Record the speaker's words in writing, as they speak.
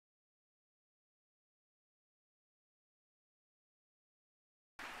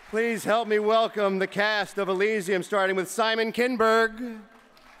Please help me welcome the cast of Elysium, starting with Simon Kinberg,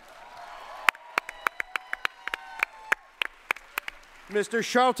 Mr.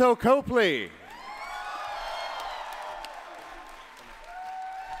 Sharlto Copley,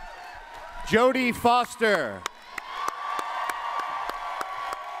 Jodie Foster,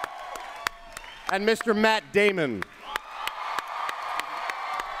 and Mr. Matt Damon.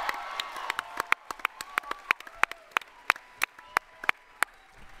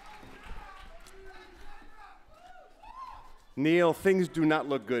 Neil, things do not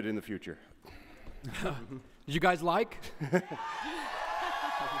look good in the future. Did you guys like?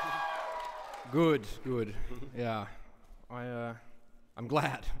 Good, good. Yeah, I'm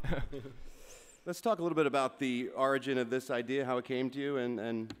glad. Let's talk a little bit about the origin of this idea, how it came to you,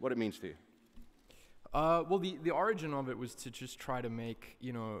 and what it means to you. Well, the origin of it was to just try to make,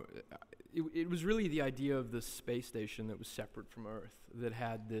 it was really the idea of this space station that was separate from Earth, that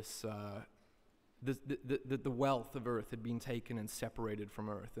had this, the wealth of Earth had been taken and separated from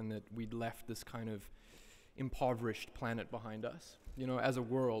Earth, and that we'd left this kind of impoverished planet behind us, as a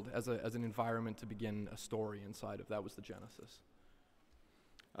world, as an environment to begin a story inside of. That was the genesis.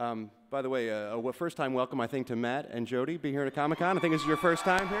 By the way, a first-time welcome, I think, to Matt and Jodie being here at Comic-Con. I think this is your first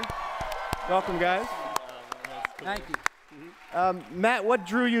time here. Welcome, guys. Thank you. Matt, what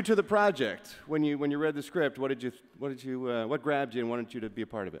drew you to the project when you read the script? What grabbed you and wanted you to be a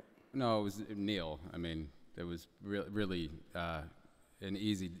part of it? No, it was Neil. I mean, it was really an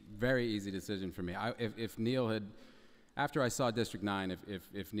very easy decision for me. If Neil had, after I saw District 9,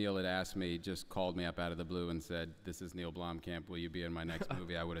 if Neil had asked me, just called me up out of the blue and said, "This is Neil Blomkamp, will you be in my next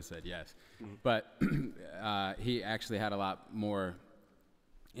movie?" I would have said yes. But he actually had a lot more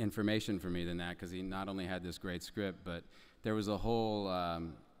information for me than that, because he not only had this great script, but there was a whole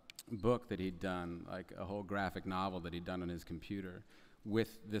book that he'd done, like a whole graphic novel that he'd done on his computer,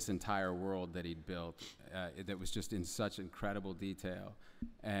 with this entire world that he'd built, that was just in such incredible detail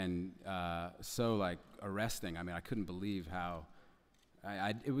and so like arresting. I mean, I couldn't believe how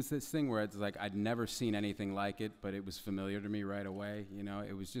it was this thing where it's like I'd never seen anything like it, but it was familiar to me right away.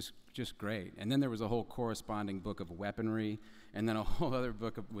 It was just great. And then there was a whole corresponding book of weaponry, and then a whole other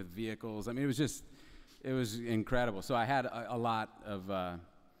book with vehicles. I mean, it was incredible. So I had a lot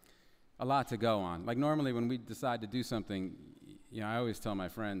to go on. Like normally when we decide to do something, I always tell my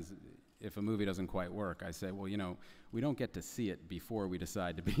friends, if a movie doesn't quite work, I say, well, we don't get to see it before we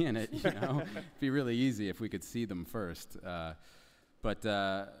decide to be in it. It'd be really easy if we could see them first. But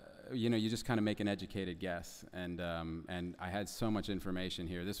you just kind of make an educated guess. And I had so much information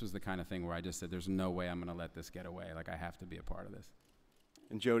here. This was the kind of thing where I just said, there's no way I'm going to let this get away. Like, I have to be a part of this.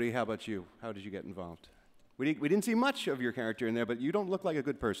 And Jodie, how about you? How did you get involved? We didn't see much of your character in there, but you don't look like a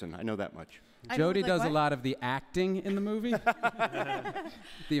good person. I know that much. Jodie does a lot of the acting in the movie.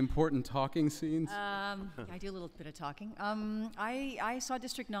 The important talking scenes. I do a little bit of talking. I saw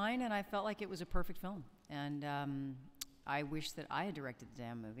District 9, and I felt like it was a perfect film. And I wish that I had directed the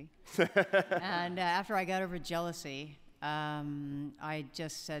damn movie. And after I got over jealousy, I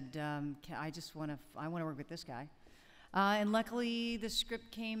just said, I want to work with this guy. And luckily, the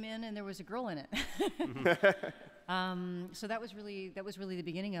script came in, and there was a girl in it. So that was really the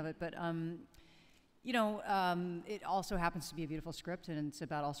beginning of it. But it also happens to be a beautiful script, and it's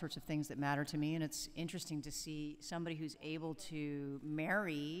about all sorts of things that matter to me. And it's interesting to see somebody who's able to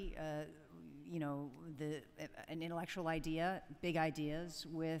marry, an intellectual idea, big ideas,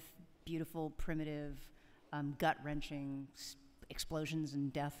 with beautiful, primitive, gut-wrenching explosions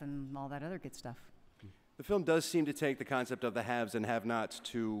and death and all that other good stuff. The film does seem to take the concept of the haves and have-nots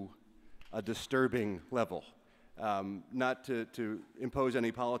to a disturbing level. Not to impose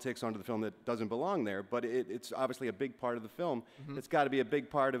any politics onto the film that doesn't belong there, but it's obviously a big part of the film. Mm-hmm. It's got to be a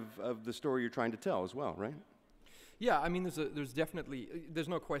big part of the story you're trying to tell as well, right? Yeah, I mean, there's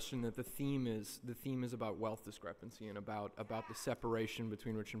no question that the theme is about wealth discrepancy and about the separation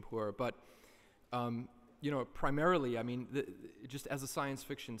between rich and poor. But primarily, I mean, just as a science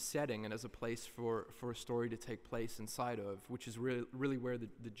fiction setting and as a place for a story to take place inside of, which is really where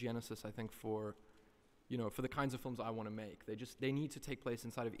the genesis, I think, for the kinds of films I want to make. They need to take place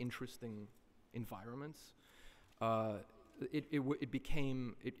inside of interesting environments. It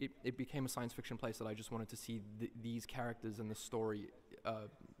became a science fiction place that I just wanted to see these characters and the story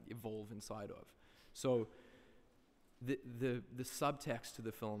evolve inside of. So the subtext to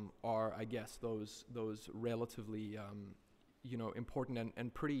the film are, I guess, those relatively important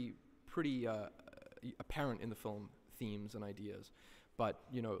and pretty apparent in the film themes and ideas, but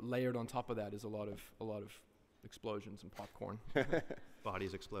layered on top of that is a lot of explosions and popcorn.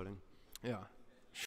 Bodies exploding. Yeah.